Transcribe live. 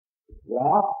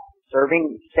lost,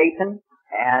 serving Satan,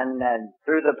 and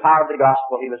through the power of the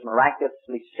gospel, he was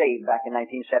miraculously saved back in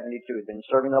 1972. He's been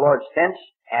serving the Lord since,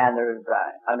 and there's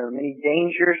under many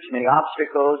dangers, many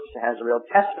obstacles, has a real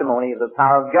testimony of the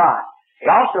power of God. He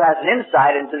also has an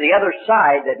insight into the other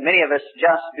side that many of us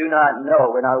just do not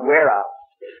know, we're not aware of.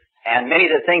 And many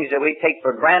of the things that we take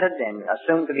for granted and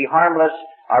assume to be harmless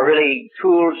are really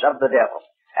tools of the devil.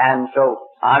 And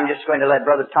so I'm just going to let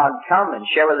Brother Todd come and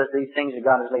share with us these things that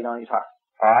God has laid on his heart.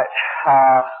 All right.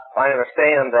 I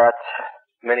understand that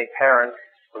many parents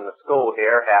from the school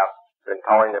here have been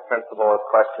calling the principal with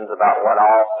questions about what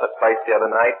all took place the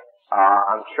other night.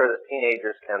 I'm sure that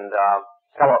teenagers can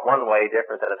tell it one way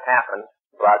different than it happened,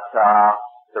 but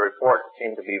the report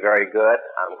seemed to be very good.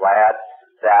 I'm glad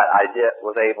that I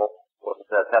was able, with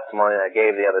the testimony that I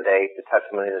gave the other day, to touch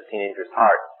many of the teenagers'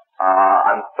 hearts.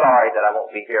 I'm sorry that I won't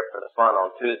be here for the fun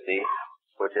on Tuesday,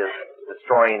 which is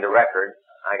destroying the record.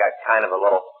 I got kind of a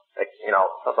little,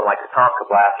 something like a Tonka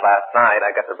blast last night.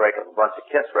 I got to break up a bunch of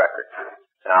KISS records.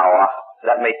 Now,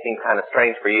 that may seem kind of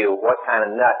strange for you. What kind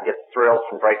of nut gets thrills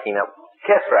from breaking up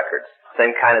KISS records?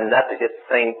 Same kind of nut that gets the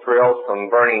same thrills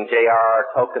from burning J.R.R.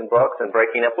 Tolkien books and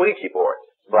breaking up Ouija boards.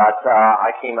 But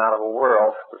I came out of a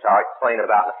world, which I'll explain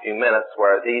about in a few minutes,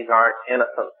 where these aren't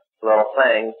innocent little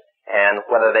things. And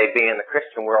whether they be in the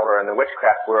Christian world or in the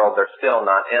witchcraft world, they're still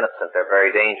not innocent. They're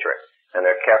very dangerous. And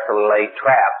they're carefully laid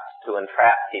traps to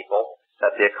entrap people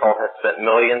that the occult has spent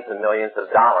millions and millions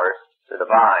of dollars to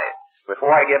devise.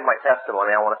 Before I give my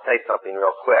testimony, I want to say something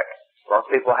real quick. Most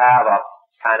people have a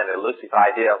kind of elusive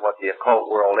idea of what the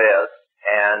occult world is,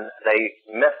 and they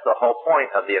miss the whole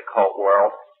point of the occult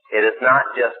world. It is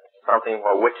not just something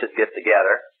where witches get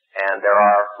together, and there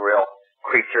are real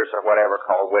creatures or whatever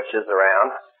called witches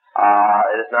around.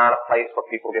 It is not a place where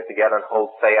people get together and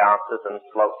hold seances and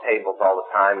float tables all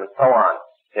the time and so on.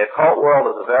 The occult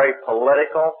world is a very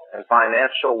political and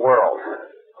financial world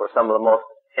where some of the most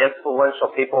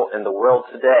influential people in the world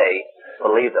today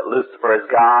believe that Lucifer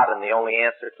is God and the only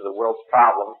answer to the world's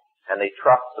problems, and they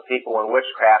trust the people in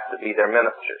witchcraft to be their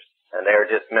ministers, and they are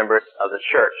just members of the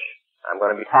church. I'm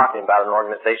going to be talking about an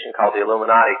organization called the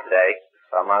Illuminati today,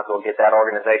 so I might as well get that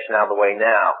organization out of the way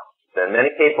now. And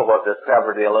many people have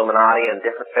discovered the Illuminati in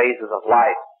different phases of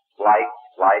life,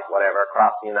 whatever,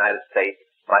 across the United States.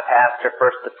 My pastor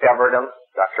first discovered them,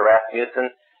 Dr.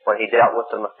 Rasmussen, when he dealt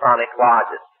with the Masonic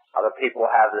lodges. Other people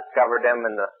have discovered them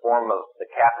in the form of the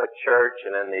Catholic Church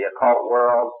and in the occult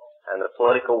world and the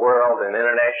political world and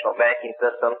international banking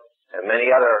system and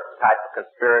many other types of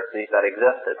conspiracies that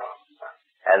existed.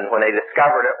 And when they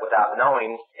discovered it without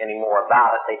knowing any more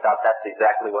about it, they thought that's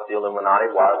exactly what the Illuminati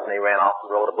was, and they ran off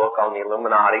and wrote a book on the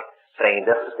Illuminati saying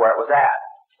this is where it was at.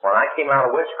 When I came out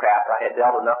of witchcraft, I had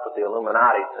dealt enough with the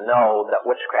Illuminati to know that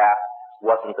witchcraft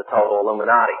wasn't the total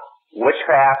Illuminati.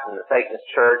 Witchcraft and the Satanist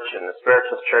church and the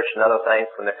spiritualist church and other things,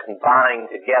 when they're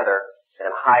combined together in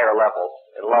higher levels,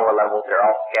 in lower levels, they're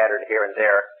all scattered here and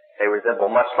there. They resemble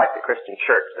much like the Christian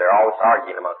church. They're always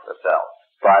arguing amongst themselves.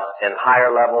 But in higher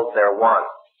levels, they're one.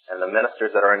 And the ministers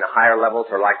that are in the higher levels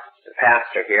are like the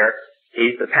pastor here.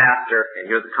 He's the pastor, and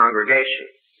you're the congregation.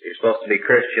 You're supposed to be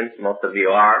Christians. Most of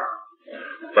you are.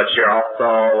 But you're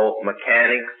also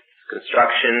mechanics,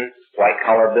 construction,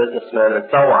 white-collar businessmen, and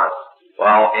so on.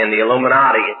 Well, in the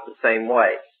Illuminati, it's the same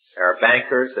way. There are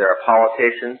bankers, there are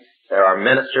politicians, there are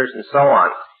ministers, and so on.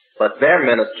 But their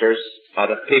ministers are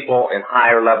the people in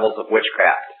higher levels of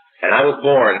witchcraft. And I was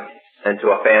born into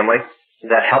a family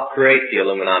that helped create the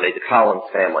Illuminati, the Collins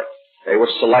family. They were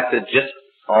selected just,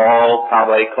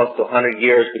 probably close to 100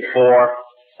 years before,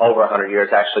 over 100 years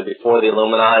actually, before the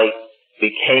Illuminati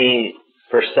became,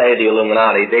 per se, the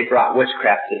Illuminati. They brought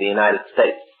witchcraft to the United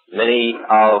States. Many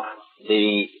of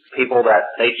the people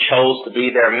that they chose to be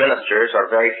their ministers are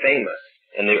very famous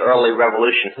in the early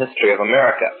revolution history of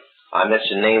America. I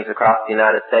mention names across the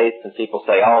United States, and people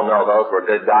say, oh no, those were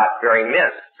good God-fearing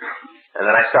men. And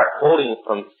then I start quoting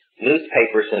from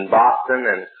newspapers in Boston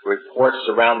and reports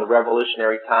around the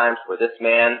revolutionary times where this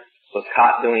man was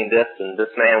caught doing this and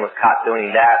this man was caught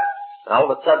doing that. And all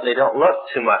of a sudden they don't look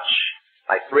too much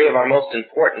like three of our most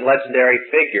important legendary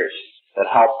figures that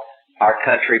helped our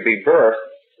country be birthed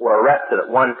were arrested at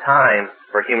one time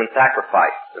for human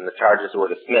sacrifice, and the charges were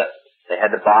dismissed. They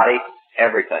had the body,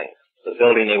 everything. The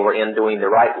building they were in doing the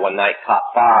right one night caught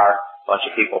fire, a bunch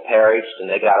of people perished, and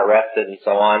they got arrested and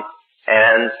so on.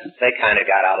 And they kind of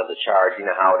got out of the charge. You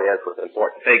know how it is with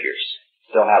important figures.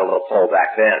 Still had a little pull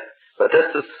back then. But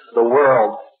this is the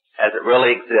world as it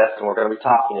really exists, and we're going to be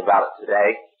talking about it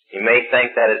today. You may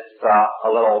think that it's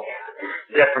a little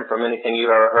different from anything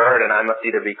you've ever heard, and I must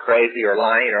either be crazy or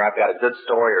lying, or I've got a good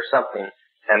story or something.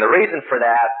 And the reason for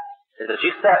that is that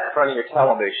you sit in front of your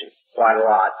television quite a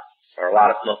lot, or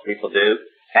most people do,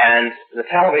 and the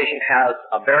television has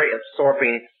a very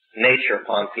absorbing nature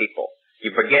upon people.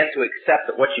 You begin to accept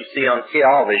that what you see on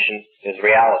television is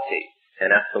reality, and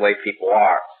that's the way people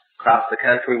are. Across the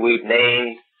country, we've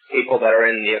named people that are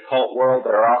in the occult world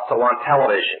that are also on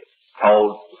television.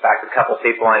 In fact, a couple of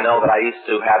people I know that I used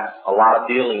to have a lot of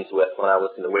dealings with when I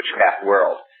was in the witchcraft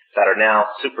world that are now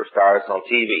superstars on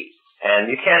TV. And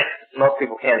most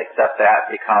people can't accept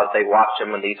that because they watch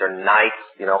them and these are nice,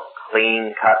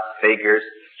 clean-cut figures.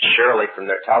 Surely from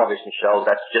their television shows,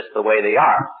 that's just the way they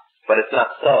are. But it's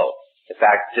not so. In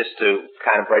fact, just to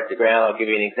kind of break the ground, I'll give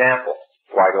you an example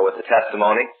before I go with the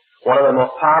testimony. One of the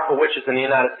most powerful witches in the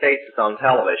United States is on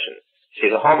television.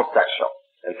 She's a homosexual.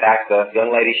 In fact, the young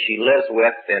lady she lives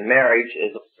with in marriage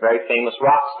is a very famous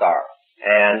rock star.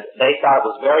 And they thought it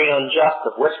was very unjust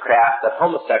of witchcraft that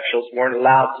homosexuals weren't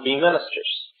allowed to be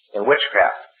ministers in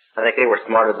witchcraft. I think they were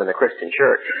smarter than the Christian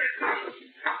church.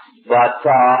 But,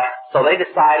 so they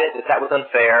decided that was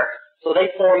unfair. So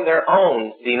they formed their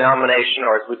own denomination,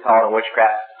 or as we call it in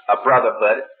witchcraft, a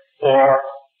brotherhood, for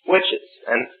witches,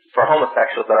 and for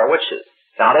homosexuals that are witches.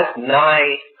 Now this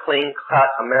nice,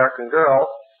 clean-cut American girl,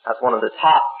 that's one of the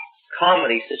top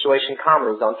situation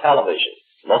comedies on television.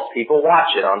 Most people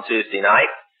watch it on Tuesday night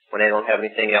when they don't have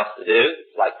anything else to do,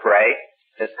 like pray.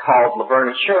 It's called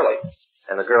Laverne and Shirley,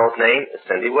 and the girl's name is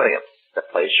Cindy Williams, that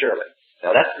plays Shirley.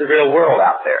 Now that's the real world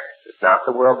out there. It's not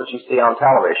the world that you see on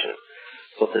television.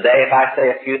 So today, if I say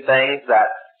a few things that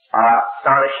are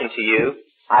astonishing to you,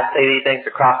 I say these things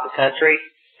across the country,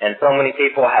 and so many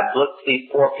people have blitzed these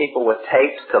poor people with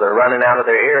tapes till they're running out of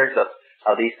their ears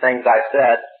of these things I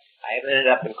said. I haven't ended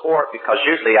up in court because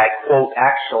usually I quote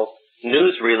actual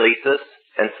news releases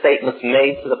and statements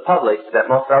made to the public that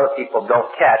most other people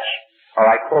don't catch, or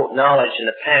I quote knowledge in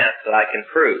the past that I can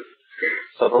prove.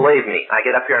 So believe me, I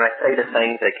get up here and I say the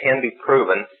things that can be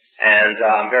proven, and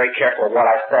I'm very careful of what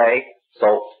I say. So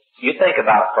you think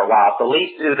about it for a while. So at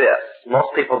least do this.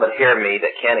 Most people that hear me,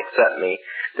 that can't accept me,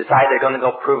 decide they're going to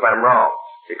go prove I'm wrong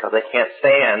because they can't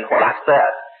stand what I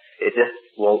said. It just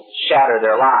will shatter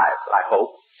their lives, I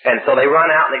hope. And so they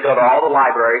run out and they go to all the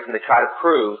libraries and they try to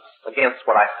prove against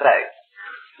what I say.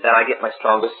 Then I get my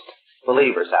strongest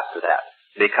believers after that.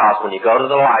 Because when you go to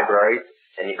the libraries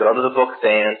and you go to the book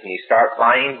stands and you start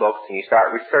buying books and you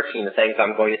start researching the things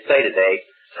I'm going to say today,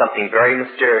 something very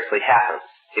mysteriously happens.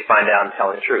 You find out I'm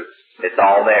telling the truth. It's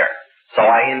all there. So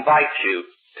I invite you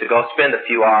to go spend a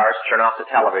few hours, turn off the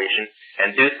television,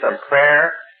 and do some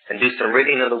prayer, and do some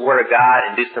reading of the Word of God,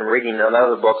 and do some reading of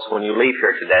other books when you leave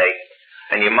here today,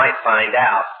 and you might find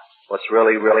out what's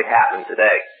really, really happening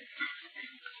today.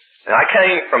 Now, I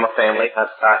came from a family,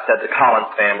 I said the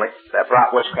Collins family, that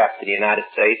brought witchcraft to the United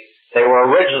States. They were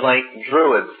originally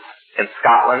Druids in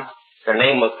Scotland. Their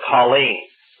name was Colleen.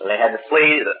 And they had to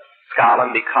flee to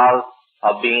Scotland because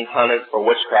of being hunted for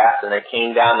witchcraft, and they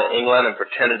came down to England and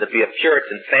pretended to be a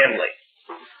Puritan family.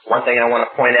 One thing I want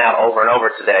to point out over and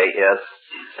over today is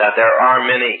that there are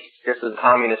many, just as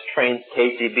communists trained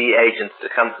KGB agents to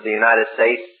come to the United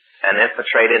States and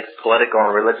infiltrate into political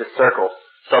and religious circles,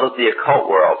 so does the occult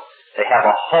world. They have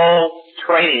a whole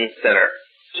training center,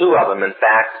 two of them in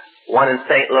fact, one in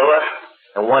St. Louis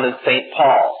and one in St.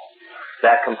 Paul,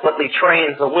 that completely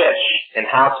trains a witch in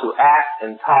how to act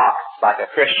and talk like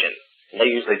a Christian. And they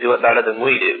usually do it better than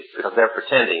we do because they're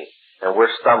pretending and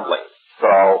we're stumbling. So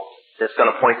just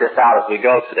going to point this out as we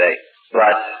go today.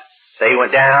 But they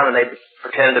went down and they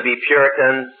pretended to be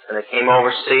Puritans and they came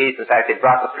overseas. In fact, they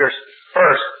brought the first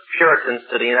Puritans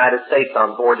to the United States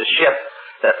on board the ship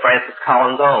that Francis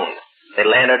Collins owned. They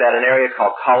landed at an area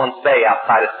called Collins Bay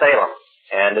outside of Salem.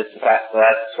 And in fact,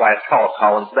 that's why it's called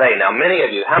Collins Bay. Now, how many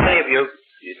of you,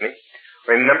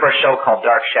 remember a show called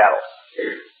Dark Shadows?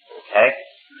 Okay?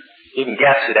 You can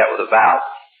guess who that was about.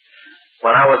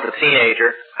 When I was a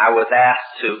teenager, I was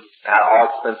asked to, at all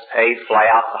expense paid, fly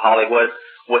out to Hollywood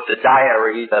with the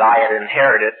diary that I had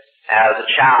inherited as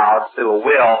a child through a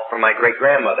will from my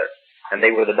great-grandmother. And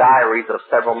they were the diaries of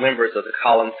several members of the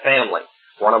Collins family.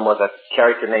 One of them was a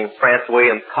character named Francis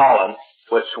Williams Collins,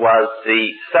 which was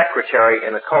the secretary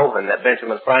in a coven that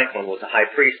Benjamin Franklin was the high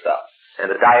priest of.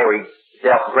 And the diary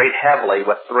dealt great heavily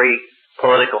with three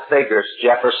political figures,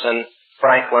 Jefferson,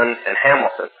 Franklin, and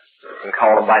Hamilton, and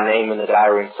called them by name in the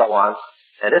diary and so on.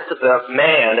 And this is the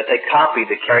man that they copied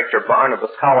the character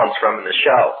Barnabas Collins from in the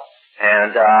show.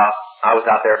 And I was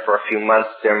out there for a few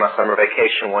months during my summer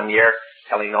vacation one year,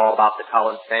 telling all about the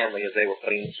Collins family as they were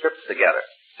putting the scripts together.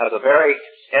 That was a very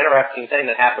interesting thing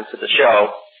that happened to the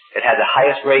show. It had the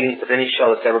highest ratings of any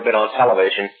show that's ever been on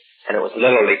television, and it was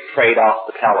literally prayed off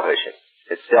the television.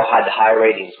 It still had the high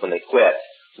ratings when they quit.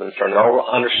 And for no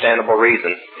understandable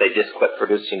reason, they just quit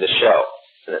producing the show.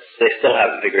 And they still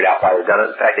haven't figured out why they've done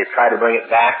it. In fact, they've tried to bring it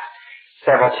back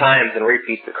several times in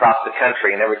repeats across the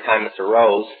country, and every time it's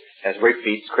arose as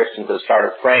repeats, Christians have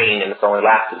started praying, and it's only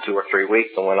lasted 2 or 3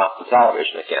 weeks and went off the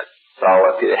television again. So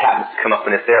if it happens to come up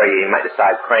in this area, you might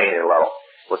decide praying a little.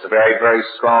 It was a very, very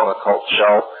strong occult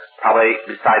show. Probably,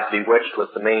 besides Bewitched, was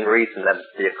the main reason that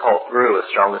the occult grew as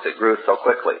strong as it grew so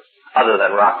quickly, other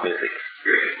than rock music.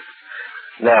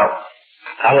 Now,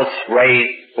 I was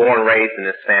born and raised in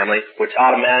this family, which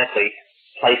automatically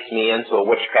placed me into a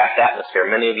witchcraft atmosphere.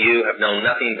 Many of you have known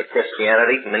nothing but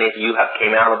Christianity. Many of you have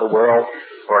came out of the world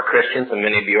who are Christians, and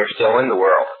many of you are still in the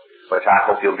world, which I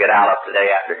hope you'll get out of today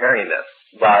after hearing this.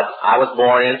 But I was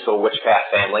born into a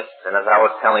witchcraft family, and as I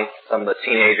was telling some of the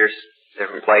teenagers,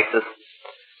 different places,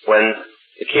 when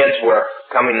the kids were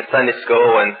coming to Sunday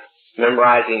school and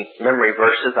memorizing memory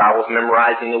verses, I was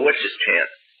memorizing the witches' chant.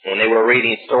 When they were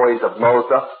reading stories of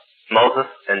Moses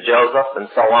and Joseph and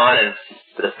so on, and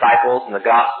the disciples and the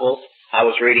Gospels, I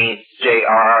was reading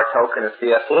J.R.R. Tolkien and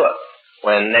C.S. Lewis.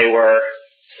 When they were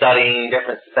studying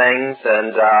different things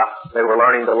and they were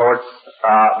learning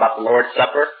about the Lord's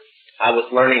Supper, I was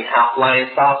learning how flying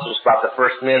saucers brought the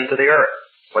first men to the earth.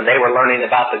 When they were learning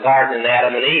about the garden and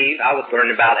Adam and Eve, I was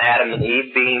learning about Adam and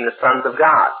Eve being the sons of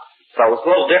God. So it was a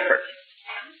little different.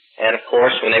 And of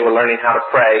course, when they were learning how to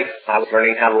pray, I was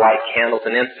learning how to light candles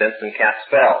and incense and cast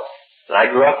spells. And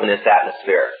I grew up in this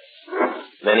atmosphere.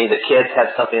 Many of the kids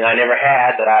had something I never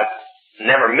had that I've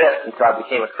never missed until I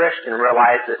became a Christian and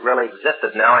realized it really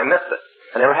existed. Now I miss it.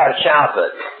 I never had a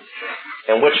childhood.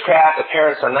 In witchcraft, the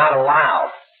parents are not allowed,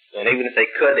 and even if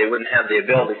they could, they wouldn't have the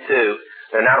ability to.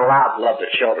 They're not allowed to love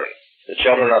their children. The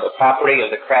children are the property of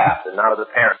the craft and not of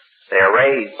the parents. They are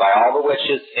raised by all the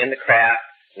witches in the craft,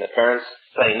 and the parents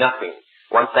say nothing.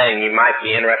 One thing you might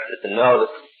be interested to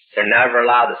notice, they're never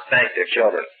allowed to spank their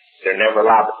children. They're never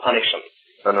allowed to punish them.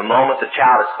 From the moment the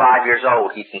child is 5 years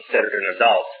old, he's considered an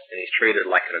adult, and he's treated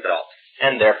like an adult.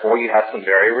 And therefore, you have some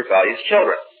very rebellious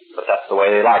children. But that's the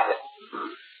way they like it.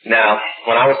 Now,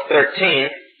 when I was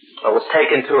 13, I was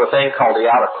taken to a thing called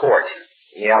the outer court.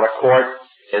 And the outer court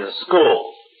is a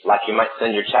school, like you might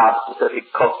send your child to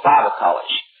Pacific Coast Bible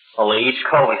College. Only each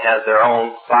coven has their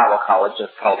own Bible college, and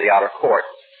it's called the outer court.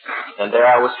 And there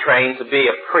I was trained to be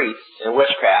a priest in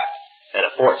witchcraft. And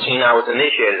at 14, I was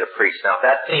initiated a priest. Now, if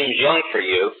that seems young for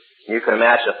you, you can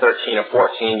imagine at 13 or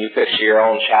 14, you picture your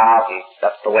own child, and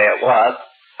that's the way it was.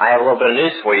 I have a little bit of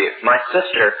news for you. My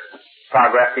sister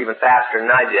progressed even faster than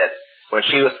I did. When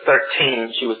she was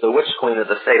 13, she was the witch queen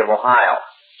of the state of Ohio.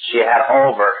 She had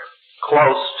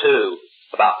close to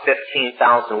about 15,000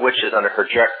 witches under her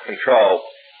direct control,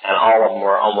 and all of them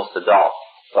were almost adults.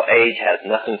 So age has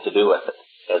nothing to do with it.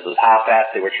 This is how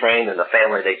fast they were trained and the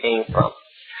family they came from.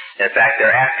 In fact,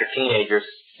 they're after teenagers.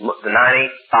 The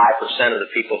 95% of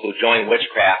the people who join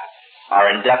witchcraft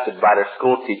are inducted by their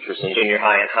school teachers in junior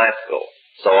high and high school.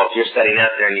 So if you're studying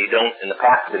out there and you don't, and the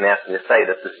pastor didn't ask me to say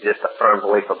this, is just a firm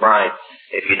belief of mine,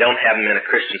 if you don't have them in a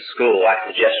Christian school, I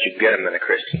suggest you get them in a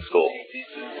Christian school.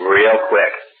 Real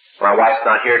quick. My wife's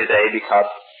not here today because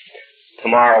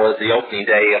tomorrow is the opening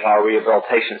day of our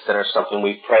rehabilitation center, something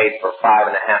we've prayed for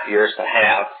 5.5 years to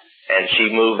have, and she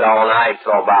moved all night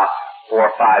till about 4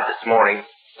 or 5 this morning.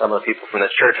 Some of the people from the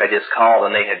church I just called,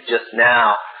 and they had just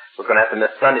now, we're going to have to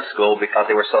miss Sunday school because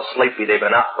they were so sleepy. They've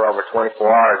been up for over 24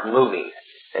 hours moving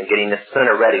and getting the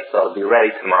center ready so it'll be ready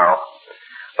tomorrow.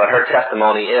 But her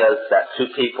testimony is that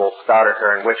 2 people started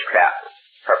her in witchcraft,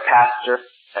 her pastor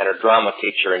and her drama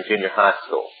teacher in junior high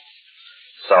school.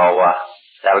 So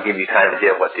that'll give you kind of an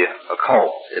idea of what the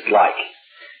occult is like.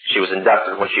 She was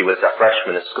inducted when she was a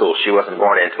freshman in school. She wasn't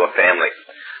born into a family.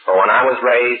 But when I was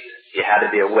raised, you had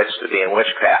to be a witch to be in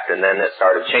witchcraft, and then it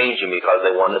started changing because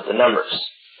they wanted the numbers.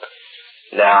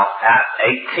 Now, at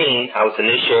 18, I was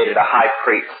initiated a high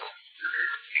priest.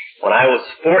 When I was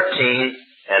 14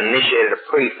 and initiated a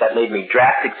priest, that made me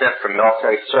draft exempt from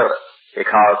military service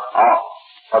because all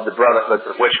of the brotherhoods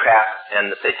of witchcraft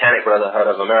and the Satanic Brotherhood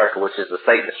of America, which is the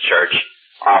Satanist church,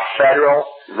 are federal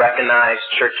recognized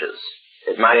churches.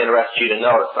 It might interest you to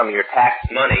know that some of your tax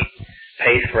money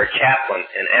pays for a chaplain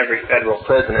in every federal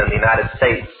prison in the United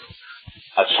States,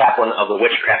 a chaplain of the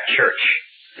witchcraft church.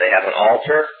 They have an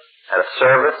altar and a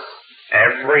service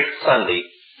every Sunday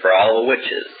for all the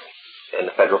witches in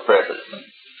the federal prisons.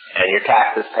 And your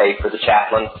taxes pay for the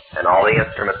chaplain and all the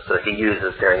instruments that he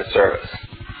uses during the service.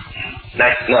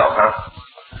 Nice to know, huh?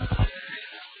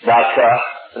 But,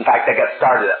 in fact, I got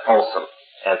started at Folsom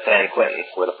and San Quentin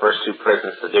were the first 2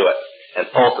 prisons to do it. and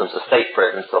Folsom's a state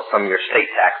prison, so some of your state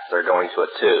taxes are going to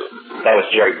it too. That was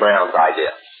Jerry Brown's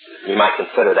idea. You might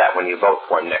consider that when you vote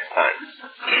for him next time.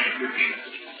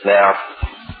 Now,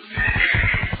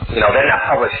 they're not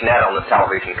publishing that on the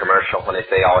television commercial when they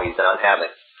say, oh, he's done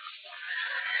having.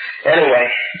 Anyway,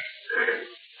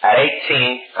 at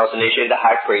 18, I was initiated a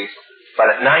high priest,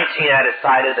 but at 19, I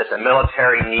decided that the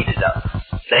military needed us.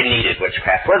 They needed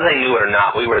witchcraft. Whether they knew it or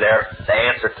not, we were there to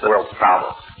answer to the world's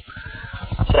problems.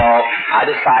 So I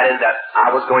decided that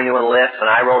I was going to enlist, and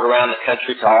I rode around the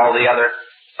country to all the other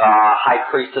high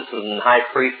priestesses and high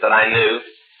priests that I knew,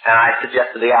 and I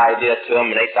suggested the idea to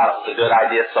them, and they thought it was a good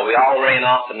idea, so we all ran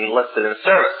off and enlisted in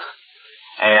service.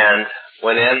 And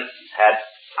went in,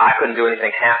 I couldn't do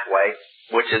anything halfway,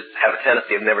 witches have a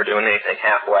tendency of never doing anything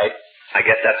halfway. I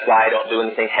guess that's why I don't do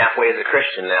anything halfway as a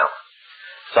Christian now.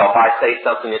 So if I say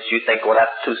something that you think, well,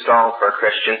 that's too strong for a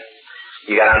Christian,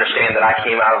 you got to understand that I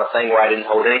came out of a thing where I didn't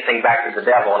hold anything back to the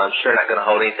devil, and I'm sure not going to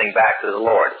hold anything back to the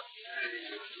Lord.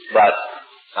 But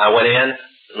I went in,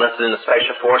 enlisted in the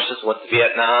Special Forces, went to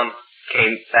Vietnam,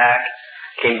 came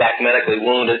back medically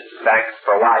wounded. In fact,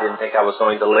 for a while I didn't think I was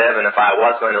going to live, and if I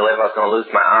was going to live, I was going to lose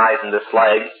my eyes and this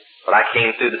leg. But I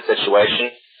came through the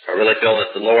situation. I really feel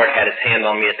that the Lord had His hand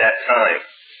on me at that time.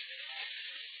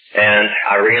 And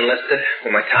I re-enlisted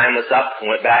when my time was up and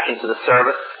went back into the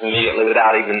service immediately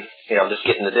without even, just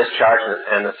getting the discharge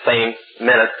and the same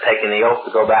minute taking the oath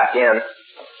to go back in.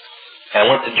 And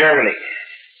went to Germany.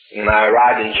 When I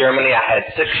arrived in Germany, I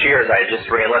had 6 years I had just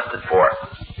re-enlisted for.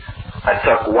 I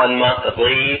took 1 month of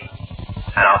leave,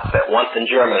 and I spent once in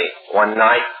Germany. One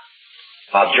night,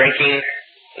 while drinking,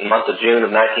 in the month of June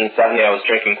of 1970, I was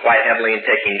drinking quite heavily and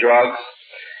taking drugs.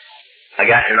 I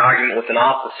got in an argument with an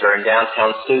officer in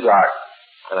downtown Stuttgart,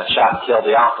 and I shot and killed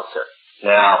the officer.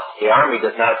 Now, the Army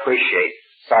does not appreciate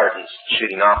sergeants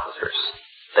shooting officers.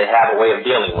 They have a way of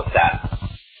dealing with that.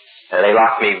 And they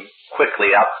locked me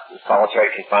quickly up in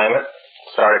solitary confinement,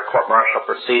 started court-martial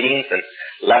proceedings, and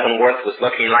Leavenworth was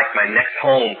looking like my next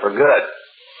home for good.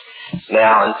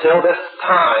 Now, until this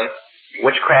time,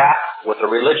 witchcraft was a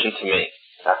religion to me.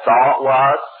 That's all it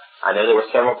was. I knew there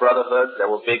were several brotherhoods, there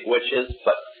were big witches,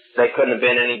 but they couldn't have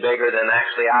been any bigger than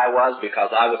actually I was, because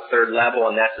I was third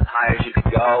level, and that's as high as you could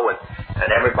go,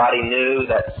 and everybody knew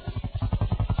that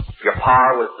your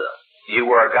power was you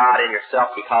were a god in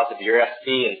yourself because of your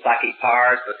SP and psychic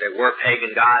powers, but there were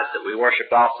pagan gods that we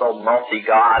worshipped also,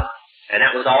 multi-gods, and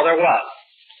that was all there was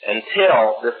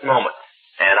until this moment.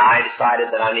 And I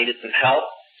decided that I needed some help.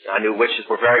 I knew witches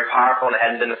were very powerful, and it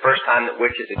hadn't been the first time that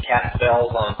witches had cast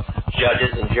spells on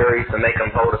judges and juries to make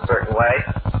them vote a certain way.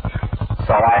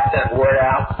 So I sent word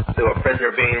out to a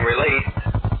prisoner being released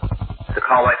to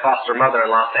call my foster mother in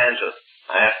Los Angeles.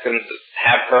 I asked him to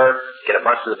have her get a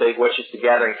bunch of the big witches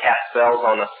together and cast spells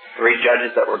on the 3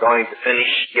 judges that were going to finish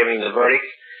giving the verdict,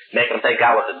 make them think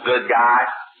I was a good guy,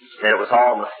 and it was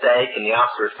all a mistake, and the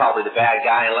officer was probably the bad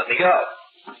guy, and let me go.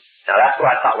 Now that's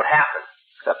what I thought would happen.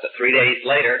 Except that 3 days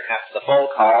later, after the phone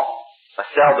call, my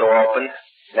cell door opened.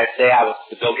 Next day I was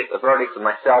to go get the verdict, and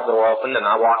my cell door opened, and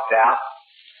I walked out.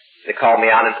 They called me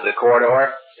out into the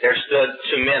corridor. There stood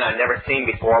 2 men I'd never seen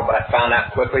before, but I found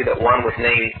out quickly that one was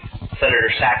named Senator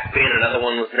Saxby, and another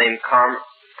one was named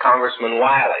Congressman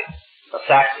Wiley. Now,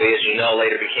 Saxby, as you know,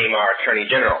 later became our Attorney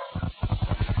General.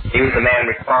 He was the man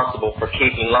responsible for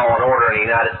keeping law and order in the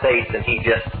United States, and he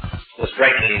just was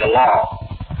breaking the law.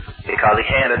 Because he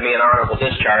handed me an honorable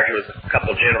discharge. There was a couple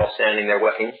of generals standing there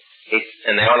with him.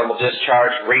 And the honorable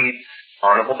discharge reads,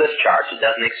 honorable discharge. It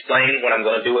doesn't explain what I'm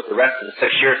going to do with the rest of the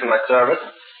 6 years of my service.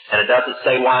 And it doesn't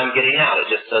say why I'm getting out. It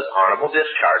just says honorable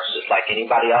discharge, just like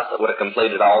anybody else that would have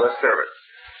completed all their service.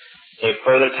 He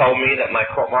further told me that my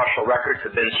court-martial records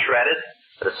had been shredded.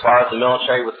 That as far as the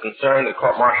military was concerned, the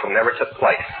court-martial never took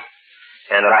place.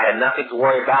 And that I had nothing to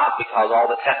worry about because all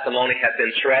the testimony had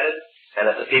been shredded. And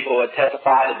that the people who had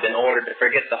testified had been ordered to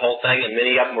forget the whole thing, and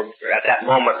many of them were, at that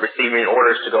moment, receiving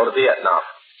orders to go to Vietnam.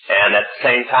 And at the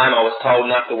same time, I was told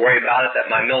not to worry about it,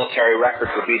 that my military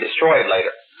records would be destroyed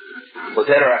later. It was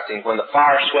interesting. When the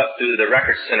fire swept through the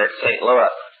record center at St.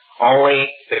 Louis, only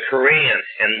the Korean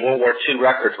and World War II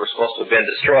records were supposed to have been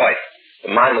destroyed.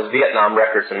 But mine was Vietnam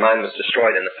records, and mine was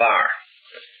destroyed in the fire.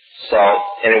 So,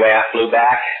 anyway, I flew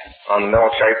back on the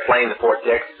military plane to Fort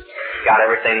Dix, got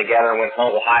everything together, and went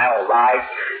home to Ohio, arrived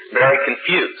very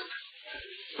confused.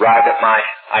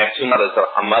 I have 2 mothers,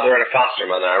 a mother and a foster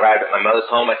mother. I arrived at my mother's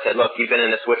home. I said, look, you've been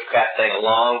in this witchcraft thing a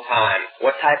long time.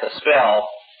 What type of spell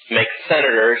makes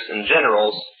senators and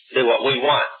generals do what we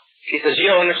want? She says, you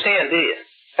don't understand, do you?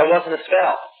 That wasn't a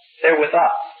spell. They're with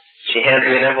us. She handed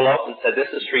me an envelope and said,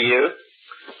 this is for you.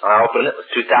 I opened it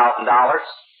with $2,000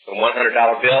 and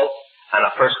 $100 bills. on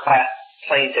a first-class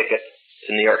plane ticket to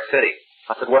New York City.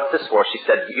 I said, what's this for? She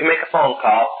said, you make a phone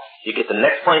call, you get the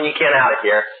next plane you can out of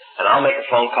here, and I'll make a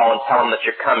phone call and tell them that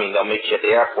you're coming. They'll meet you at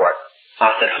the airport.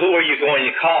 I said, who are you going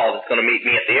to call that's going to meet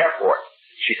me at the airport?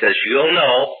 She says, you'll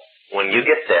know when you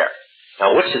get there.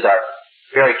 Now, witches are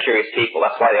very curious people.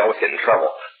 That's why they always get in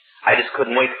trouble. I just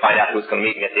couldn't wait to find out who was going to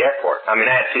meet me at the airport. I mean,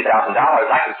 I had $2,000.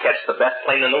 I could catch the best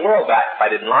plane in the world back if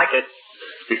I didn't like it.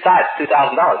 Besides, $2,000,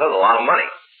 that was a lot of money.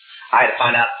 I had to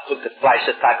find out who could flash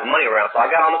this type of money around. So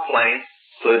I got on the plane,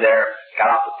 flew there,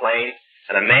 got off the plane,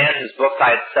 and a man whose books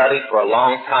I had studied for a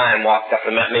long time walked up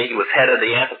and met me. He was head of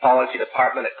the anthropology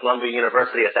department at Columbia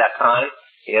University at that time.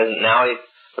 He isn't now. He's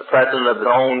the president of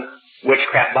his own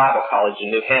witchcraft Bible college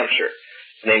in New Hampshire.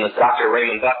 His name was Dr.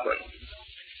 Raymond Buckland,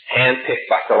 handpicked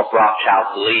by Philip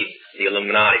Rothschild to lead the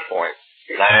Illuminati for him.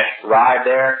 And I arrived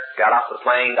there, got off the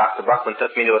plane. Dr. Buckland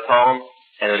took me to his home,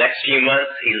 and the next few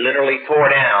months he literally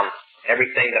tore down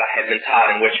everything that I had been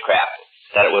taught in witchcraft.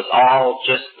 That it was all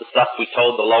just the stuff we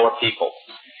told the lower people.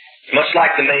 Much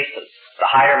like the Masons. The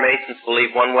higher Masons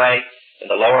believe one way, and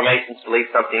the lower Masons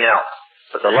believe something else.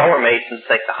 But the lower Masons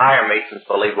think the higher Masons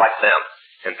believe like them.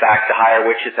 In fact, the higher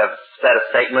witches have said a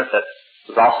statement that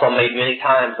was also made many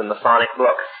times in Masonic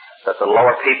books, that the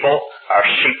lower people are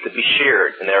sheep to be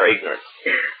sheared in their ignorance.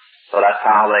 So that's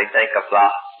how they think of the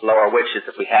lower witches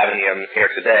if we have any of them here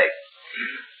today.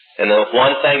 And there was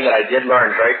one thing that I did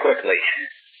learn very quickly,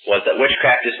 was that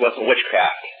witchcraft just wasn't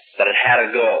witchcraft, that it had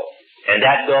a goal. And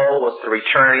that goal was to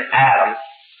return Adam,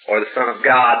 or the Son of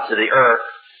God, to the earth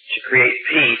to create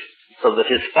peace so that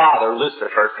his father,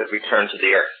 Lucifer, could return to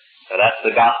the earth. Now that's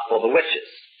the gospel of the witches.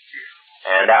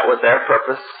 And that was their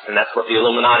purpose, and that's what the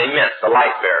Illuminati meant, the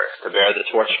light bearers, to bear the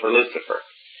torch for Lucifer.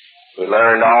 We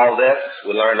learned all this.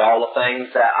 We learned all the things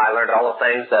that, I learned all the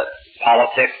things that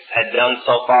politics had done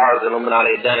so far, the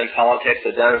Illuminati had done in politics,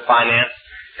 had done in finance,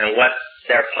 and what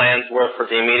their plans were for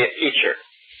the immediate future.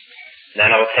 Then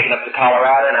I was taken up to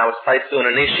Colorado, and I was placed through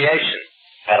an initiation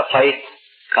at a place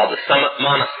called the Summit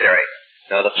Monastery.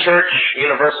 Now, the Church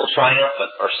Universal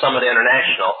Triumphant, or Summit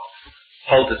International,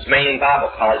 holds its main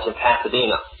Bible college in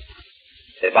Pasadena.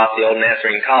 They bought the old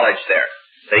Nazarene College there.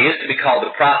 They used to be called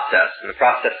the Process, and the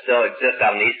Process still exists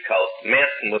out on the East Coast.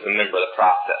 Manson was a member of the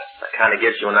Process. That kind of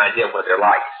gives you an idea of what they're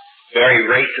like. Very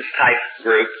racist type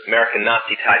group, American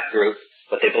Nazi type group.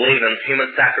 But they believe in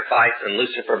human sacrifice and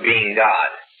Lucifer being God.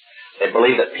 They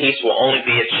believe that peace will only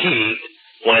be achieved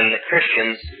when the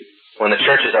Christians, when the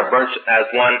churches are burnt, as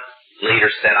one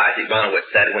leader said, Isaac Bonowitz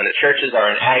said, when the churches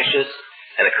are in ashes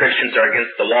and the Christians are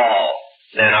against the wall,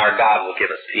 then our God will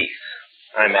give us peace.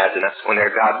 I imagine that's when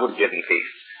their God would give them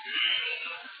peace.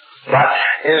 But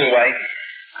anyway,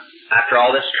 after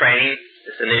all this training,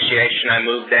 this initiation, I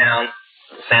moved down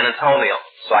to San Antonio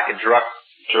so I could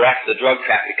direct the drug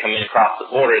traffic coming across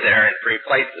the border there in 3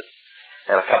 places,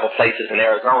 and a couple places in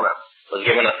Arizona. Was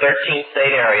given a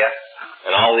 13-state area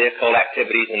and all the occult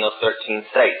activities in those 13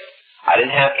 states. I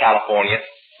didn't have California.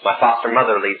 My foster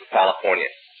mother leaves California,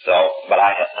 but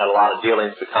I had a lot of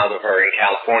dealings because of her in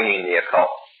California in the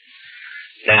occult.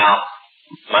 Now,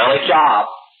 my only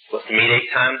job was to meet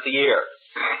 8 times a year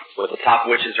with the top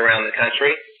witches around the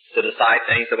country to decide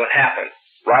things that would happen.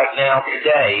 Right now,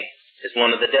 today, is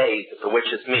one of the days that the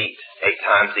witches meet 8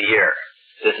 times a year.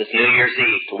 This is New Year's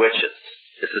Eve to witches.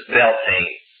 This is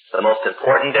Beltane, the most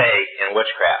important day in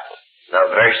witchcraft. Now,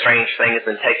 a very strange thing has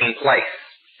been taking place.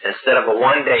 Instead of a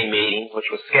one-day meeting, which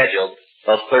was scheduled,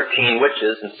 those 13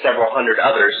 witches and several hundred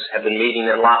others have been meeting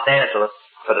in Los Angeles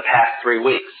for the past 3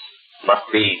 weeks. Must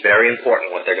be very important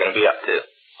what they're going to be up to.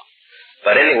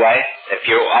 But anyway, if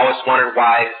you always wondered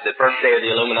why the birthday of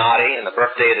the Illuminati and the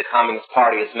birthday of the Communist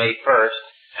Party is May 1st,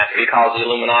 that's because the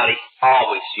Illuminati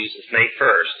always uses May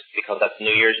 1st, because that's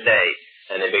New Year's Day,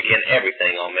 and they begin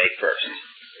everything on May 1st.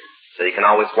 So you can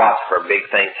always watch for big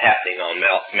things happening on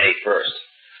May 1st.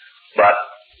 But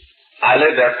I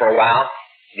lived there for a while.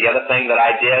 The other thing that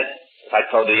I did, as I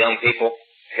told the young people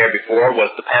here before, was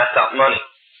to pass out money.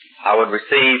 I would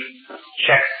receive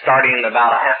checks starting at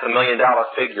about $500,000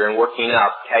 figure and working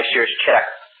up. Cashier's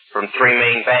checks from 3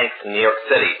 main banks in New York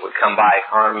City would come by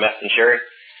armed messenger. It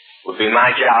would be my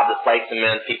job to place them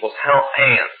in people's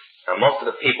hands. Now, most of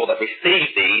the people that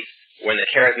received these were in the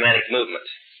charismatic movement.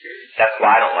 That's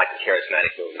why I don't like the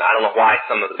charismatic movement. I don't know why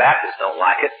some of the Baptists don't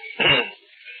like it,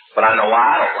 but I know why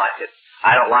I don't like it.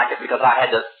 I don't like it because I had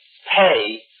to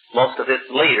pay most of its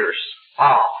leaders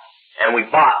off. And we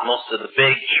bought most of the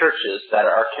big churches that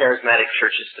are charismatic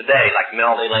churches today, like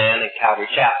Melody Land and Calvary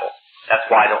Chapel. That's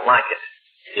why I don't like it.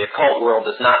 The occult world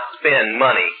does not spend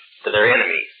money to their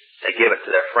enemies. They give it to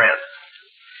their friends.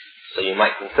 So you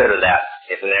might consider that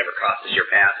if it ever crosses your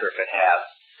path or if it has.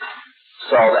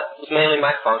 So that was mainly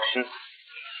my functions.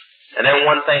 And then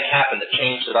one thing happened that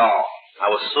changed it all.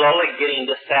 I was slowly getting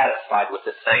dissatisfied with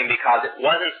this thing because it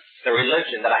wasn't the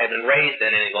religion that I had been raised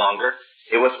in any longer.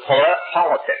 It was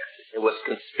politics. It was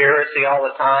conspiracy all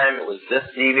the time. It was this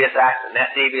devious act and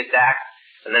that devious act.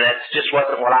 And then it just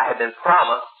wasn't what I had been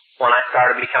promised when I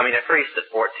started becoming a priest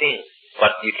at 14.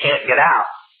 But you can't get out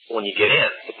when you get in,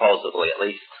 supposedly, at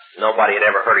least. Nobody had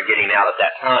ever heard of getting out at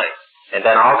that time. And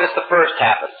then August the 1st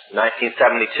happened,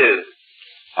 1972.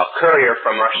 A courier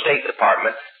from our State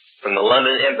Department, from the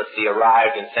London Embassy,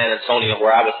 arrived in San Antonio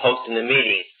where I was hosting the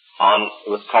meeting it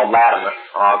was called Latimer,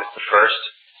 August the 1st.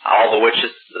 All the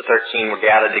witches, the 13 were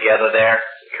gathered together there.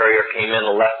 The courier came in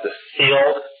and left a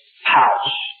sealed pouch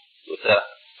with a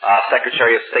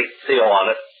Secretary of State seal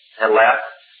on it and left.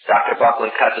 Dr.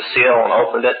 Buckland cut the seal and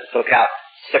opened it and took out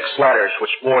 6 letters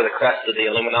which bore the crest of the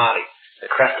Illuminati. The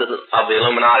crest of the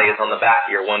Illuminati is on the back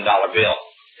of your $1 bill.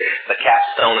 The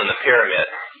capstone and the pyramid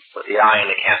with the eye and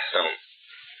the capstone.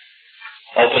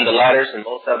 Opened the letters, and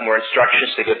most of them were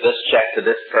instructions to give this check to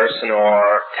this person or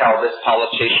tell this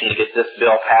politician to get this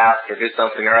bill passed or do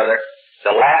something or other.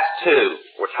 The last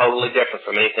 2 were totally different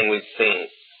from anything we'd seen.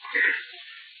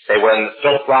 They were in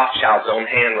Philip Rothschild's own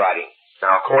handwriting.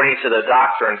 Now, according to the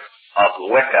doctrine of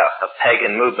Wicca, of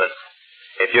pagan movements,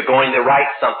 if you're going to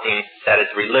write something that is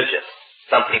religious,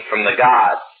 something from the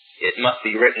gods, it must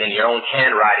be written in your own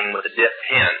handwriting with a dipped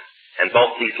pen. And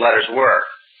both these letters were.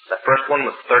 The first one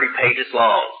was 30 pages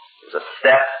long. It was a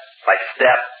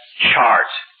step-by-step chart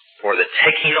for the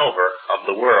taking over of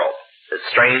the world. As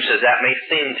strange as that may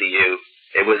seem to you,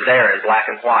 it was there in black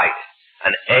and white.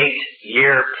 An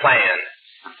 8-year plan.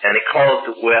 And it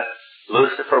closed with,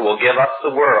 Lucifer will give up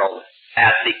the world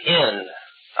at the end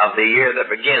of the year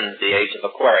that begins the age of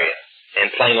Aquarius.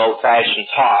 In plain old-fashioned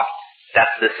talk,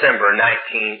 that's December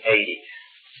 1980.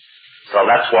 So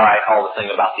that's why I call the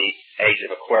thing about the age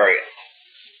of Aquarius.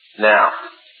 Now,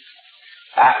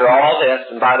 after all this,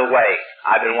 and by the way,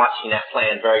 I've been watching that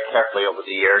plan very carefully over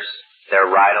the years. They're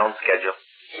right on schedule.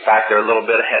 In fact, they're a little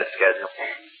bit ahead of schedule.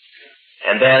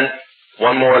 And then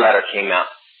one more letter came out,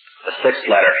 the 6th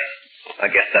letter. I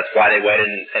guess that's why they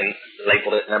waited and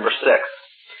labeled it number 6.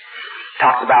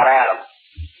 Talked about Adam.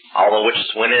 All the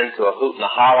witches went into a hoot and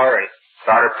a holler and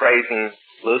started praising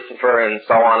Lucifer and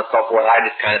so on and so forth. I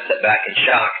just kind of sat back in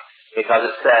shock because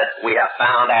it said, we have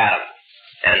found Adam.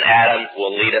 And Adam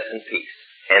will lead us in peace.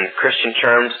 In Christian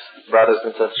terms, brothers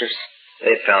and sisters,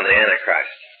 they found the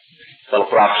Antichrist. Philip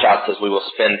Rothschild says we will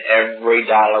spend every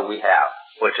dollar we have,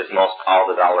 which is most all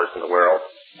the dollars in the world.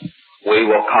 We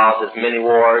will cause as many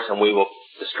wars and we will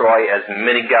destroy as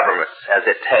many governments as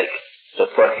it takes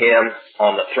to put him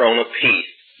on the throne of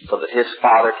peace so that his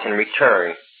Father can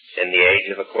return in the age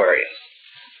of Aquarius.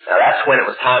 Now that's when it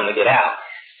was time to get out.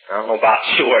 I don't know about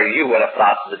you or you would have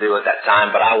thought to do at that time,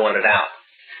 but I wanted out.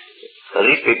 So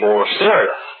these people were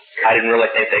serious. I didn't really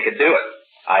think they could do it.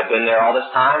 I'd been there all this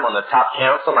time on the top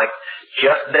council, and I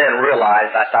just then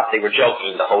realized I thought they were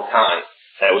joking the whole time.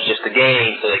 That it was just a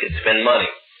game so they could spend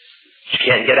money. You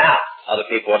can't get out. Other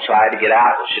people have tried to get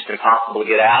out. It was just impossible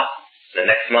to get out. The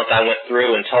next month I went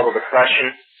through in total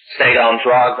depression, stayed on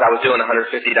drugs. I was doing $150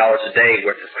 a day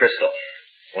worth of crystal.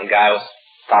 One guy was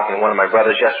talking to one of my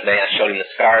brothers yesterday, and I showed him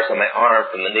the scars on my arm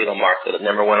from the needle mark that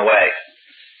never went away.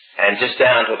 And just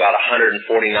down to about 149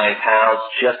 pounds,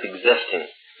 just existing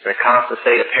in a constant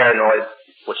state of paranoia,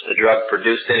 which the drug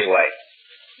produced anyway.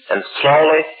 And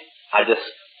slowly, I just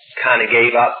kind of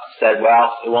gave up, said,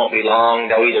 well, it won't be long.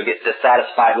 They'll either get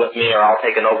dissatisfied with me or I'll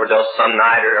take an overdose some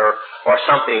night or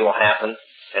something will happen.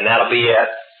 And that'll be it.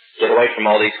 Get away from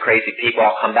all these crazy people.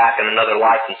 I'll come back in another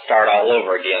life and start all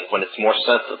over again when it's more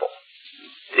sensible.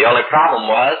 The only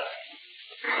problem was,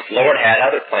 the Lord had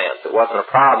other plans. It wasn't a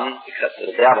problem, except for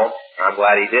the devil. I'm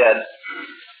glad he did.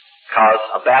 Because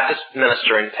a Baptist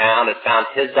minister in town had found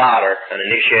his daughter an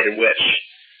initiated witch.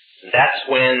 And that's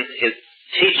when his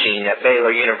teaching at Baylor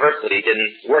University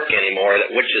didn't work anymore, that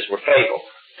witches were fatal.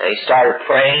 And he started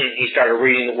praying, he started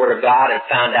reading the Word of God, and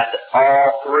found out that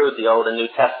all through the Old and New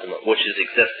Testament, witches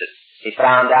existed. He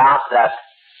found out that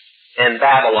in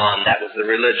Babylon, that was the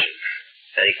religion.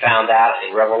 And he found out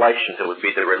in Revelations it would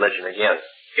be the religion again.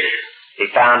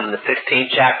 He found in the 16th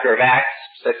chapter of Acts,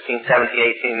 16, 17,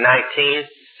 18,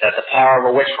 19, that the power of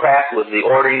a witchcraft was the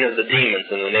ordering of the demons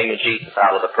in the name of Jesus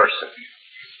out of the person.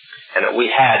 And that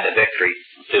we had the victory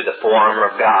through the form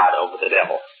of God over the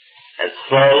devil. And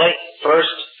slowly,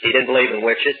 first, he didn't believe in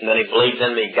witches, and then he believed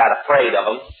in them, he got afraid of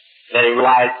them. Then he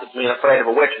realized that being afraid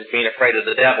of a witch was being afraid of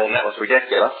the devil, and that was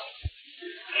ridiculous.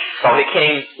 So he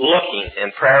came looking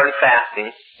in prayer and fasting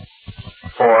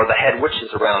for the head witches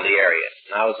around the area.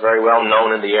 And I was very well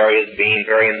known in the area as being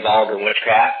very involved in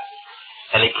witchcraft.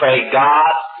 And he prayed,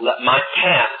 God, let my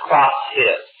path cross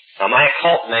his. Now my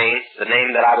occult name, the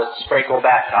name that I was sprinkle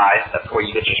baptized, that's where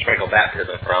you get your sprinkle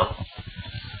baptism from.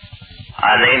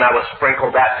 The name I was sprinkle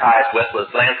baptized with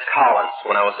was Lance Collins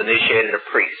when I was initiated a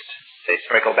priest. They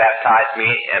sprinkle baptized me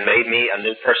and made me a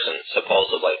new person,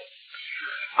 supposedly.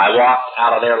 I walked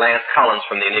out of there Lance Collins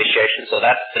from the initiation, so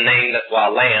that's the name that,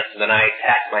 Lance, and then I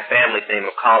tacked my family's name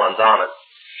of Collins on it.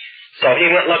 So he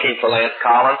went looking for Lance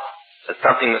Collins, and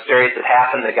something mysterious had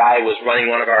happened. The guy was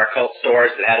running one of our occult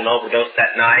stores that had an overdose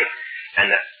that night, and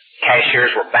the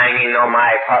cashiers were banging on my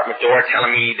apartment door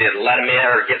telling me to let him in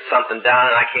or get something done,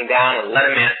 and I came down and let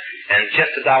him in, and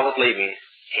just as I was leaving,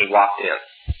 he walked in.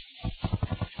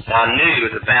 Now I knew he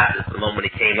was a Baptist the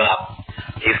moment he came up.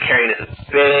 He was carrying this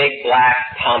big black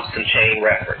Thompson chain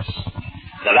reference.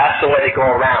 Now that's the way they go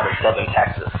around in southern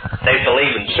Texas. They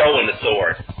believe in showing the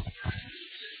sword.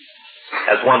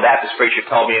 As one Baptist preacher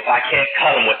told me, if I can't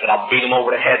cut him with it, I'll beat him over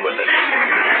the head with it.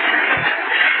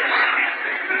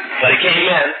 But he came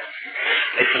in.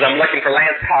 He says, I'm looking for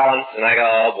Lance Collins. And I go,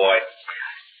 oh boy.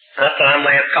 I said, I'm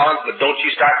Lance Collins, but don't you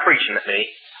start preaching at me.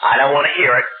 I don't want to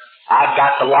hear it. I've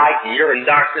got the light and you're in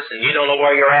darkness and you don't know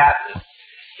where you're at. And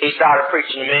he started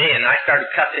preaching to me and I started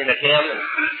cussing at him. And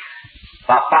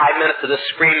about 5 minutes of this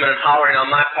screaming and hollering on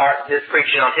my part, his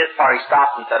preaching on his part, he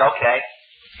stopped and said, okay.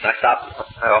 And I stopped.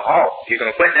 I go, oh, you're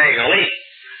going to quit now? You're going to leave?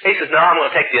 He says, no, I'm going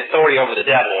to take the authority over the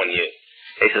devil on you.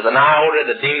 He says, and I order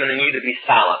the demon in you to be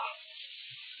silent.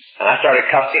 And I started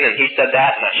cussing, and he said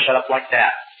that, and I shut up like that.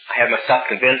 I had myself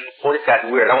convinced, boy, this guy's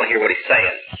weird. I want to hear what he's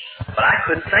saying. But I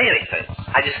couldn't say anything.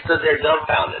 I just stood there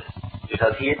dumbfounded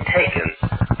because he had taken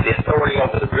the authority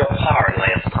over the real power in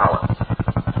Lance Collins.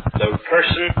 The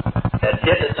person that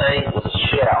did the thing was a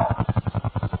shell,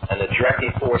 and the directing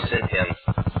force in him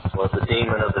was the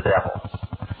demon of the devil.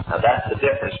 Now that's the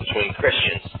difference between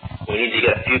Christians. We need to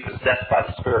get a few possessed by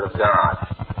the Spirit of God.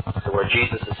 So where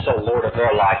Jesus is so Lord of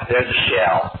their life, they're the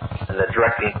shell, and the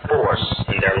directing force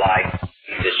in their life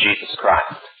is Jesus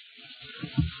Christ.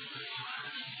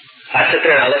 I sit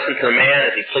there and I listened to the man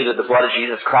as he pleaded the blood of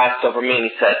Jesus Christ over me, and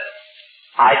he said,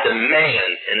 I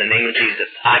demand in the name of Jesus,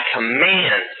 I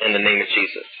command in the name of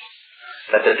Jesus,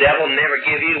 that the devil never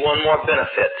give you one more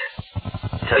benefit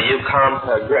till you come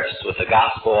to grips with the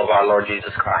gospel of our Lord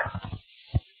Jesus Christ.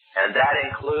 And that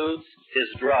includes his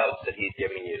drugs that he's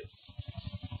giving you.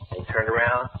 And he turned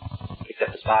around, picked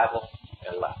up his Bible,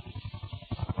 and left.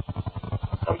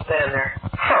 I'm standing there,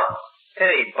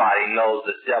 anybody knows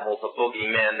the devil's a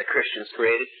boogeyman the Christians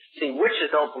created. See, witches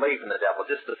don't believe in the devil,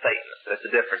 just the Satanists. That's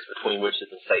the difference between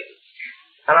witches and Satanists.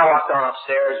 And I walked on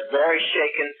upstairs, very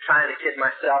shaken, trying to kid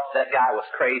myself that guy was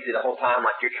crazy the whole time,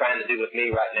 like you're trying to do with me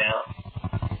right now.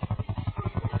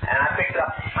 And I picked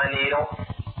up my needle,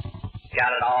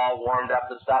 got it all warmed up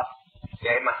and stuff,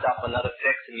 gave myself another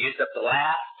fix, and used up the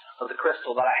last of the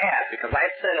crystal that I had, because I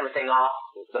had sent everything off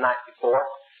the night before,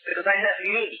 because I had a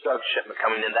huge drug shipment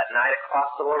coming in that night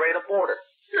across the Laredo border.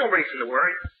 No reason to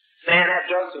worry. Man, that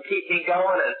drugs would keep me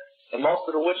going, and most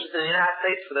of the witches in the United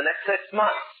States for the next 6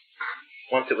 months.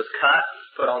 Once it was cut,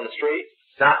 put on the street,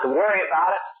 not to worry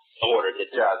about it, ordered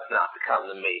the drugs not to come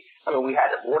to me. I mean, we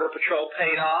had the Border Patrol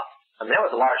paid off. I mean, that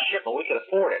was a large shipment. We could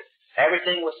afford it.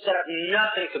 Everything was set up.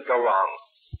 Nothing could go wrong.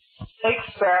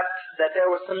 Except that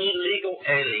there were some illegal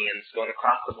aliens going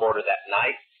across the border that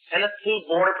night, and the two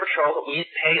Border Patrol that we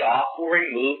had paid off were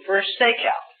removed for a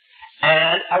stakeout.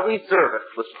 And a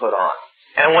reservist was put on.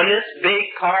 And when this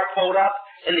big car pulled up,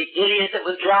 and the idiot that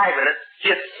was driving it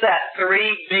just set 3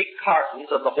 big cartons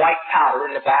of the white powder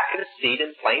in the back of the seat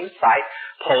in plain sight,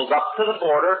 pulls up to the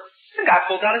border, the guy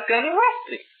pulls out his gun and arrests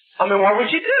him. I mean, what would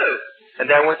you do? And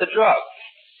there went the drugs.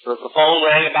 So the phone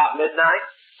rang about midnight.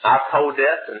 I was told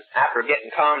this, and after getting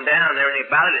calmed down and everything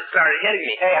about it, it started hitting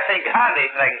me. Hey, I ain't got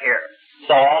anything here.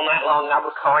 So all night long I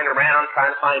was calling around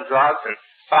trying to find drugs, and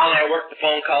finally I worked the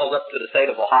phone calls up to the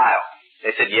state of Ohio.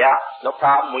 They said, yeah, no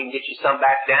problem. We can get you some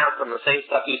back down from the same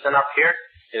stuff you sent up here.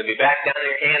 It'll be back down in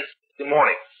your hands Tuesday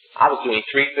morning. I was doing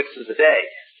 3 fixes a day.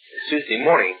 Tuesday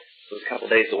morning was a couple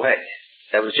days away.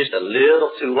 That was just a little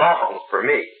too long for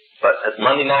me. But as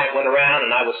Monday night went around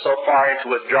and I was so far into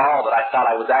withdrawal that I thought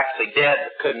I was actually dead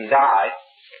but couldn't die,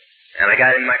 and I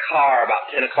got in my car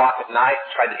about 10 o'clock at night,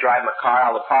 tried to drive my car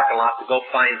out of the parking lot to go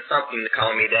find something to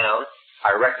calm me down.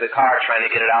 I wrecked the car trying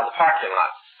to get it out of the parking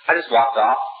lot. I just walked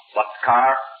off, left the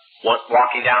car, went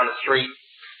walking down the street,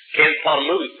 came upon a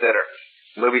movie theater.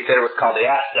 The movie theater was called the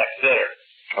Aztec Theater.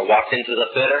 I walked into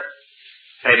the theater,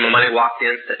 paid my money, walked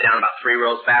in, sat down about 3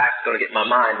 rows back, going to get my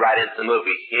mind right into the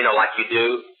movie. You know, like you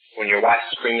do when your wife's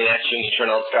screaming at you and you turn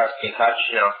on Stars Can Touch,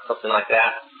 something like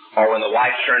that. Or when the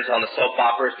wife turns on the soap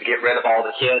operas to get rid of all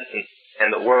the kids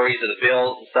and the worries of the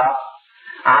bills and stuff.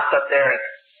 I sat there and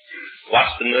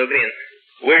watched the movie, and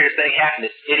the weirdest thing happened.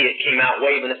 This idiot came out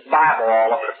waving his Bible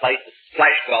all over the place. The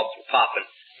flash bulbs were popping.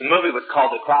 The movie was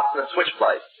called The Cross and the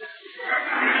Switchblade.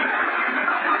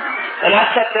 And I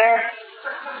sat there.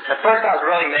 At first I was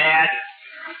really mad.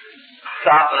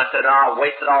 Stopped and I said, I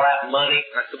wasted all that money.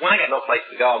 And I said, well, I got no place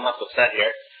to go. I must have sat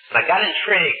here. And I got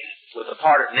intrigued with the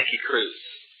part of Nicky Cruz.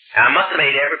 And I must have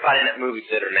made everybody in that movie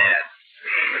theater mad.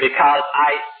 Because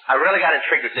I really got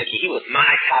intrigued with Nicky. He was my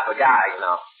type of guy,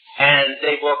 And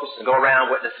Dave Wilkerson go around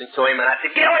witnessing to him, and I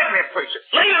said, get away from him, preacher.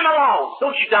 Leave him alone.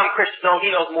 Don't you dumb Christians know he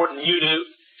knows more than you do.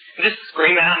 And just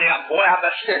scream out in the out, boy, I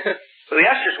bet. But the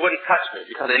ushers wouldn't touch me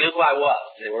because they knew who I was.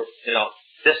 They were,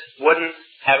 just wouldn't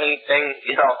have anything,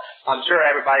 I'm sure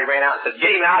everybody ran out and said,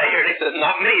 get him out of here. And he said,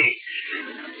 not me.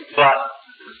 But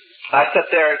I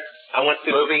sat there, I went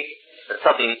through the movie, and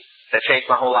something that changed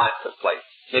my whole life took place.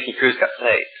 Nicky Cruz got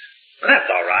saved. Well, that's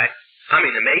all right. I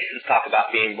mean, the Masons talk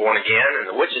about being born again, and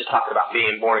the witches talk about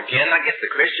being born again. I guess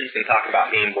the Christians can talk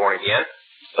about being born again.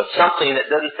 But something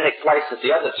that doesn't take place at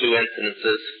the other two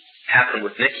incidences happened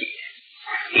with Nicky.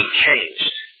 He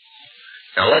changed.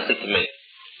 Now listen to me.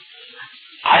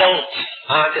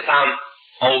 I'm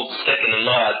old stick in the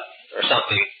mud or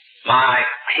something. My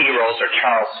heroes are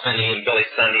Charles Finney and Billy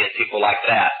Sunday and people like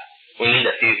that. We need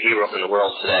a few heroes in the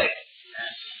world today.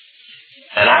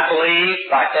 And I believe,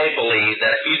 like they believe,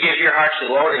 that if you give your heart to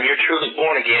the Lord and you're truly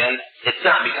born again, it's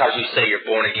not because you say you're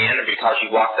born again or because you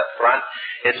walked up front.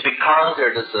 It's because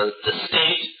there is a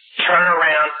distinct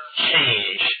turnaround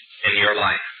change in your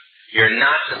life. You're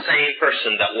not the same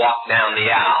person that walked down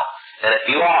the aisle. And if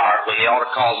you are, when the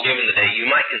altar call is given today, you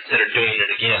might consider doing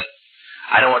it again.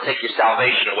 I don't want to take your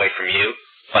salvation away from you,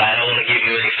 but I don't want to give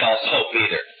you any false hope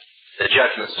either. The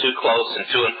judgment's too close and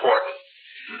too important.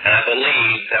 And I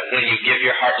believe that when you give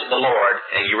your heart to the Lord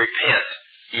and you repent,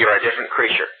 you're a different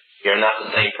creature. You're not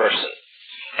the same person.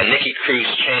 And Nicky Cruz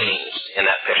changed in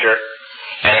that picture.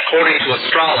 And according to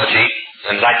astrology,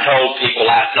 and as I told people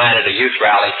last night at a youth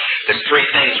rally, there's 3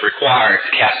 things required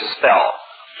to cast a spell.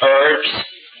 Herbs,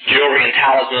 jewelry and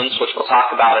talismans, which we'll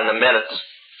talk about in a minute,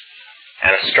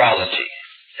 and astrology.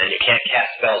 And you can't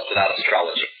cast spells without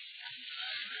astrology.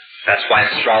 That's why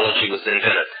astrology was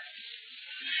invented.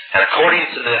 And according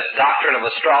to the doctrine of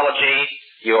astrology,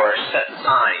 you are a set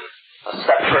sign, a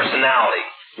set personality.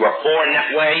 You are born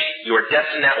that way, you are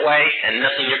destined that way, and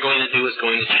nothing you're going to do is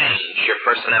going to change your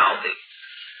personality.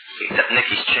 Except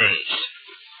Nicky's changed.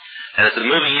 And as the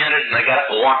movie ended and I got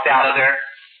up and walked out of there,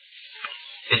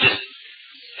 it just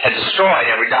had destroyed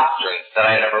every doctrine that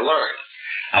I had ever learned.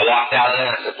 I walked out of there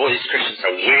and I said, boy, these Christians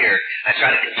are weird. I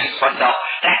tried to convince myself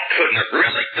that couldn't have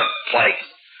really took place.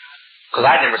 Because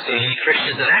I'd never seen any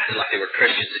Christians that acted like they were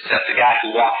Christians except the guy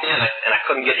who walked in, and I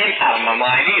couldn't get him out of my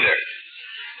mind either.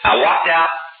 I walked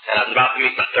out, and I was about to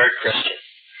meet my 3rd Christian.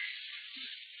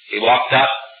 He walked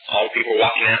up, all the people were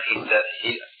walking out,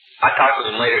 I talked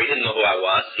with him later, he didn't know who I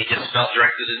was, he just felt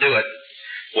directed to do it.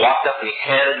 He walked up and he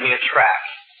handed me a tract.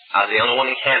 I was the only one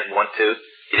he handed one to.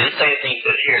 He didn't say anything, he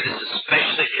said, here, this is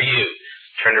especially for you.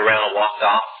 Turned around and walked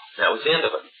off, and that was the end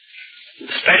of it.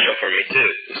 It was special for me, too.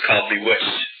 It was called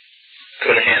Bewitched.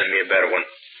 Couldn't have handed me a better one.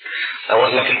 I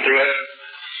went looking through it.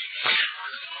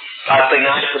 Probably 90%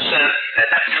 at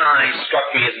that time struck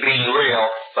me as being real,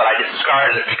 but I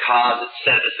discarded it because it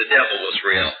said that the devil was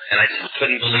real, and I just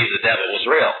couldn't believe the devil was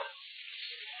real.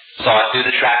 So I threw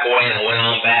the track away and I went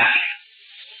on back.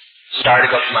 Started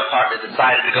to go to my apartment,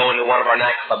 decided to go into one of our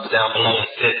nightclubs down below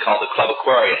instead called the Club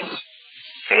Aquarius.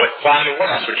 And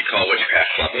what else would you call a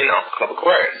witchcraft club? Club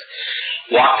Aquarius.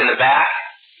 Walked in the back.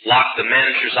 Locked the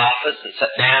manager's office and sat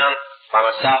down by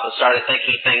myself and started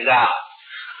thinking things out.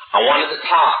 I wanted to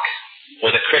talk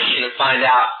with a Christian and find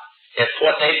out if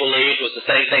what they believed was the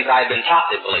same things I had been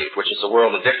taught they believed, which is a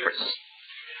world of difference.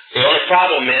 The only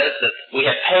problem is that we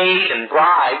had paid and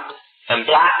bribed and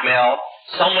blackmailed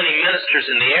so many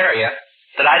ministers in the area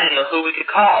that I didn't know who we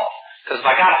could call. Because if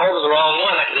I got a hold of the wrong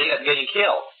one, I could end up getting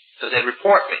killed because they'd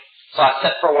report me. So I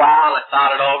sat for a while and I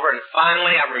thought it over, and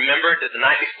finally I remembered that the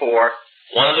night before,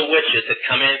 one of the witches had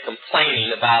come in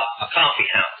complaining about a coffee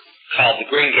house called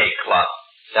the Green Gate Club.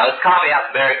 Now, this coffee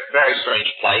house is a very, very strange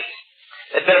place.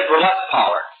 It had been a burlesque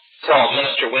parlor until a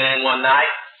minister went in one night,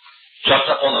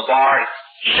 jumped up on the bar and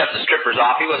shut the strippers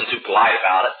off. He wasn't too polite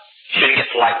about it. Shouldn't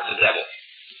get polite with the devil.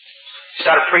 He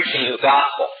started preaching the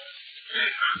gospel.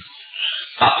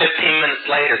 About 15 minutes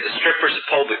later, the strippers had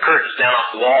pulled the curtains down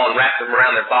off the wall and wrapped them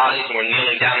around their bodies and were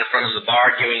kneeling down in front of the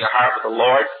bar, giving their heart with the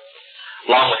Lord.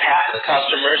 along with half of the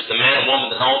customers, the man and woman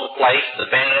that owned the place,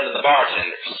 the band, and the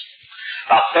bartenders.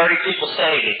 About 30 people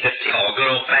saved in 15, a good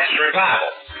old-fashioned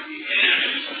revival.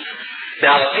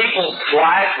 Now, the people's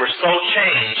lives were so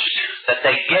changed that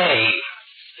they gave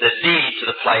the deed to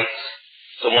the place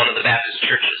to one of the Baptist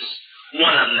churches.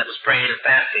 One of them that was praying and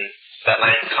fasting that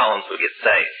Lance Collins would get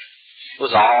saved. It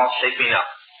was all shaping up.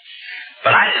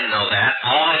 But I didn't know that.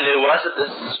 All I knew was that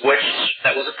this witch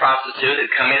that was a prostitute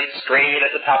had come in screaming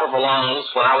at the top of her lungs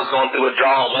when I was going through a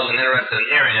draw and wasn't interested in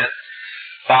hearing it,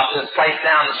 about this place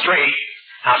down the street,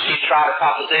 how she tried a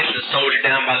proposition and sold you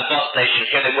down by the bus station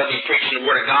here they wouldn't be preaching the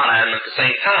Word of God at them at the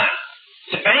same time.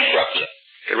 To bankrupt you.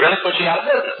 It really put you out of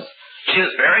business. She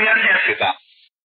was very unhappy about it.